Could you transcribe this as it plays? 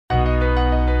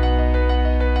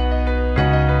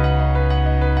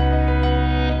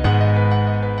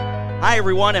Hi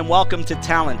everyone and welcome to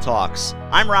Talent Talks.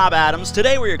 I'm Rob Adams.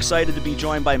 Today we're excited to be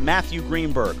joined by Matthew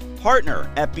Greenberg, partner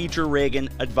at Beecher Reagan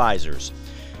Advisors.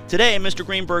 Today, Mr.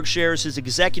 Greenberg shares his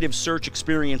executive search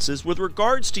experiences with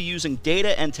regards to using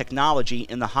data and technology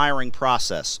in the hiring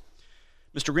process.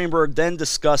 Mr. Greenberg then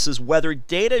discusses whether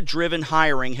data-driven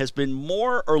hiring has been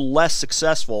more or less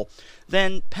successful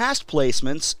than past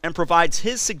placements and provides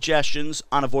his suggestions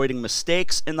on avoiding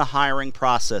mistakes in the hiring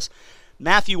process.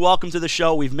 Matthew, welcome to the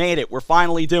show. We've made it. We're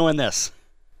finally doing this.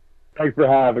 Thanks for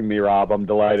having me, Rob. I'm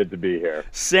delighted to be here.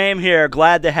 Same here.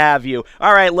 Glad to have you.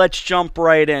 All right, let's jump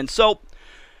right in. So,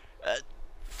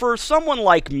 for someone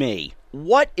like me,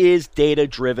 what is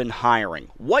data-driven hiring?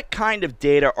 What kind of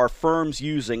data are firms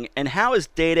using, and how has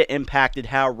data impacted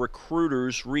how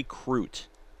recruiters recruit?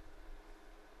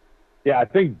 Yeah, I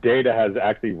think data has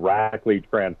actually radically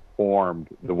transformed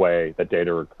the way that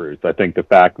data recruits. I think the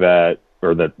fact that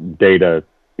data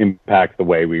impacts the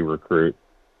way we recruit.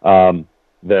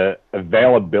 The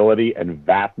availability and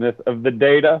vastness of the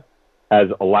data has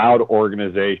allowed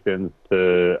organizations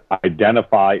to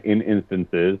identify in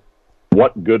instances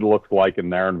what good looks like in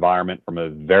their environment from a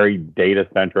very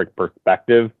data-centric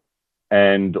perspective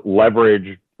and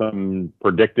leverage some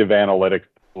predictive analytics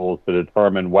tools to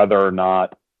determine whether or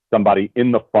not somebody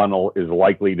in the funnel is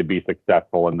likely to be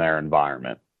successful in their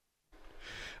environment.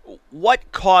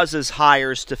 What causes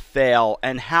hires to fail,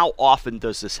 and how often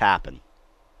does this happen?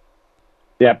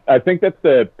 Yeah, I think that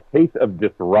the pace of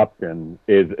disruption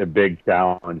is a big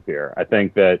challenge here. I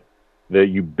think that the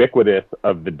ubiquitous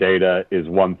of the data is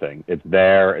one thing. It's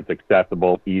there, it's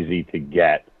accessible, easy to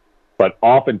get, but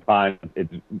oftentimes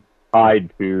it's tied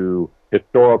to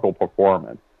historical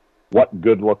performance. What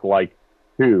good looked like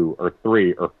 2 or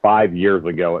 3 or 5 years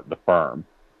ago at the firm.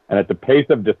 And at the pace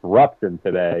of disruption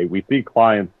today, we see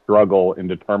clients struggle in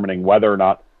determining whether or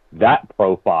not that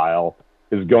profile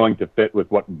is going to fit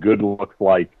with what good looks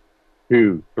like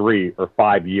 2, 3, or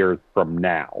 5 years from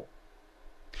now.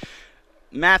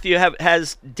 Matthew,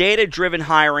 has data-driven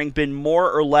hiring been more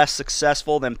or less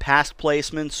successful than past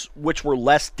placements, which were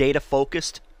less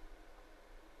data-focused?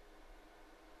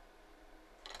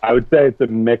 I would say it's a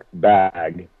mixed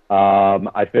bag.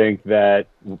 I think that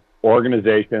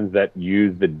organizations that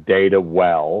use the data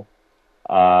well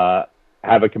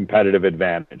have a competitive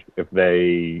advantage. If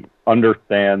they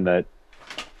understand that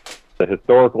the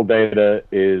historical data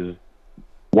is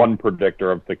one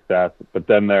predictor of success, but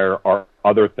then there are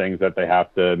other things that they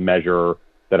have to measure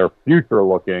that are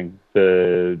future-looking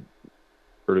to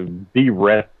sort of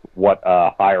de-risk what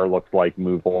a hire looks like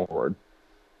move forward.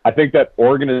 I think that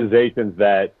organizations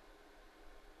that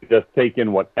just take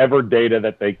in whatever data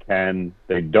that they can,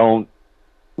 they don't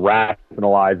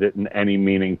rationalize it in any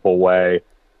meaningful way,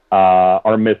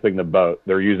 are missing the boat.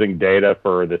 They're using data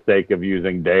for the sake of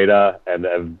using data,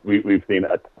 and we've seen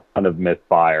a ton of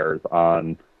misfires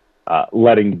on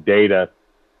letting data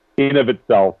in of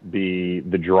itself be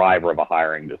the driver of a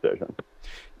hiring decision.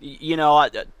 You know,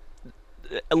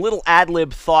 a little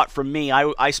ad-lib thought from me.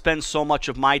 I spend so much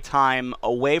of my time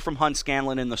away from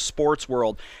Scanlon in the sports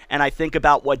world, and I think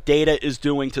about what data is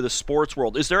doing to the sports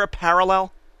world. Is there a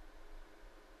parallel?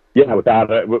 Yeah,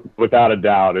 without a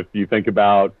doubt. If you think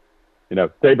about,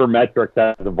 sabermetrics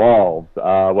has evolved.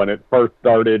 When it first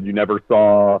started, you never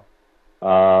saw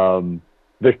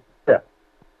the shift,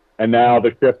 and now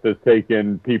the shift has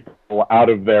taken people out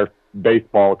of their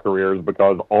baseball careers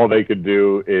because all they could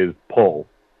do is pull.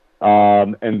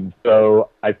 And so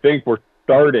I think we're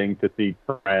starting to see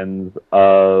trends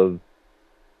of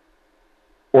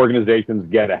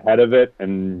organizations get ahead of it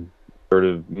and sort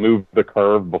of move the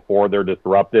curve before they're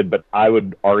disrupted. But I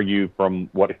would argue from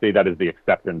what I see that is the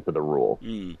exception to the rule.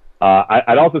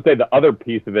 I'd also say the other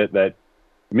piece of it that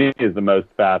to me is the most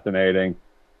fascinating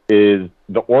is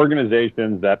the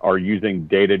organizations that are using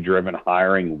data-driven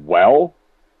hiring well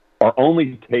are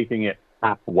only taking it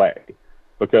halfway,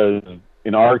 because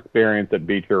in our experience at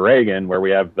Beecher Reagan, where we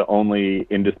have the only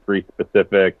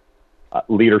industry-specific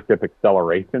leadership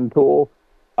acceleration tool,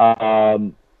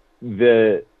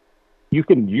 you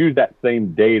can use that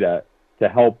same data to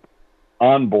help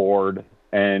onboard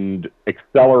and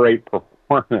accelerate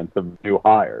performance of new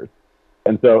hires.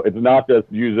 And so it's not just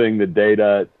using the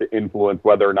data to influence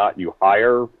whether or not you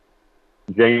hire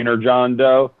Jane or John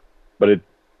Doe, but it's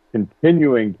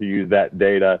continuing to use that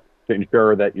data to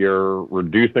ensure that you're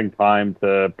reducing time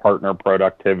to partner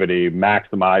productivity,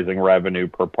 maximizing revenue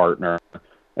per partner.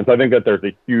 And so I think that there's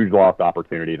a huge lost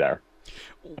opportunity there.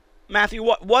 Matthew,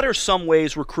 what are some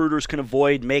ways recruiters can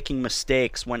avoid making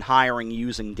mistakes when hiring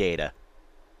using data?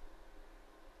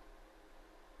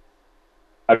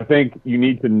 I think you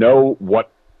need to know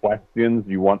what questions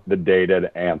you want the data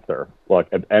to answer. Look,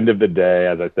 at the end of the day,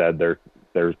 as I said, there's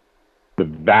the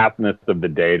vastness of the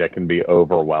data can be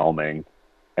overwhelming,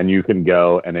 and you can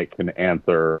go and it can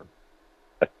answer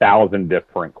 1,000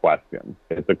 different questions.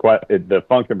 The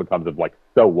function becomes of like,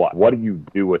 so what? What do you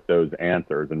do with those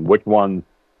answers, and which ones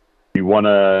do you want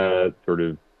to sort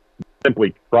of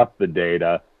simply trust the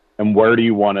data, and where do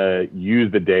you want to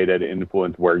use the data to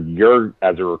influence where you're,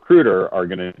 as a recruiter, are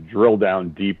going to drill down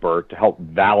deeper to help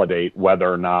validate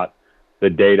whether or not the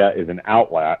data is an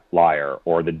outlier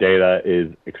or the data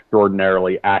is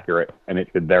extraordinarily accurate and it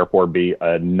should therefore be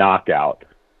a knockout.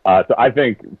 So I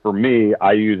think for me,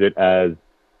 I use it as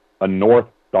a North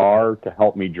Star to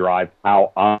help me drive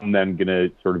how I'm then going to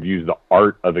sort of use the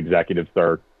art of executive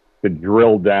search to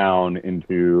drill down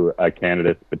into a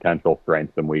candidate's potential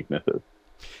strengths and weaknesses.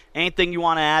 Anything you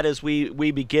want to add as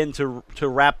we begin to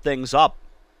wrap things up?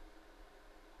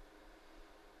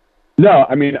 No,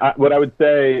 I mean, what I would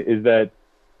say is that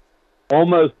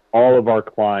almost all of our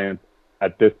clients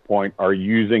at this point are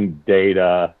using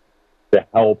data to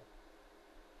help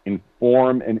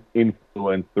inform and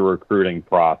influence the recruiting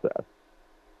process.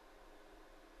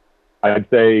 I'd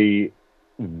say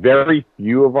very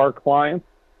few of our clients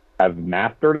have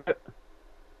mastered it,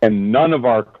 and none of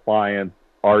our clients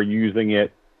are using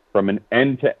it from an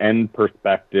end-to-end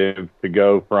perspective to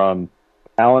go from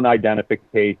talent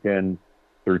identification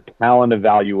through talent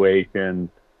evaluation,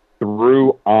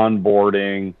 through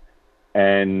onboarding,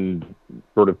 and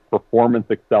sort of performance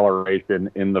acceleration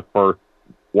in the first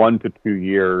 1 to 2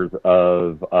 years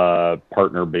of a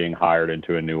partner being hired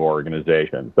into a new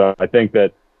organization. So I think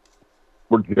that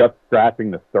we're just scratching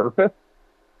the surface,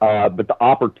 but the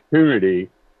opportunity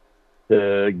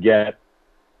to get,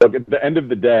 look, at the end of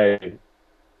the day,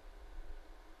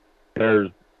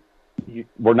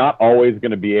 we're not always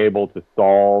going to be able to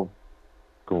solve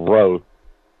growth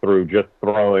through just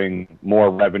throwing more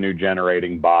revenue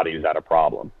generating bodies at a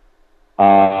problem.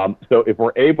 So if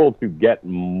we're able to get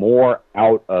more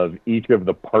out of each of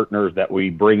the partners that we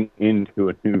bring into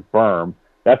a new firm,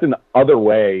 that's another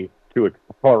way to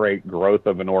accelerate growth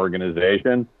of an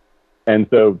organization. And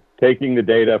so taking the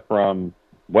data from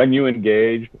when you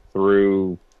engage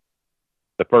through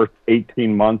the first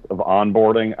 18 months of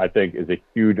onboarding, I think, is a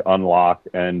huge unlock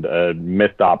and a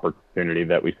missed opportunity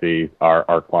that we see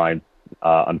our clients,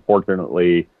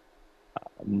 unfortunately,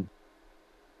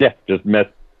 just miss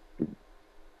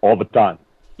all the time.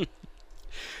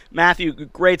 Matthew,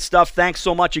 great stuff. Thanks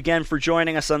so much again for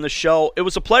joining us on the show. It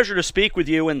was a pleasure to speak with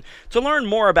you and to learn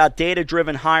more about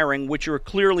data-driven hiring, which you're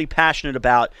clearly passionate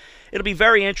about. It'll be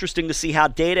very interesting to see how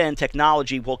data and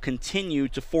technology will continue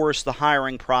to force the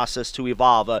hiring process to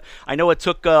evolve. I know it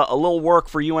took a little work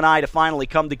for you and I to finally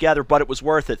come together, but it was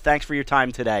worth it. Thanks for your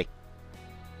time today.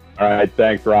 All right.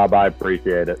 Thanks, Rob. I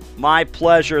appreciate it. My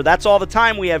pleasure. That's all the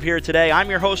time we have here today. I'm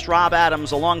your host, Rob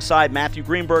Adams, alongside Matthew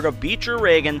Greenberg of Beecher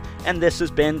Reagan, and this has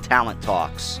been Talent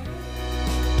Talks.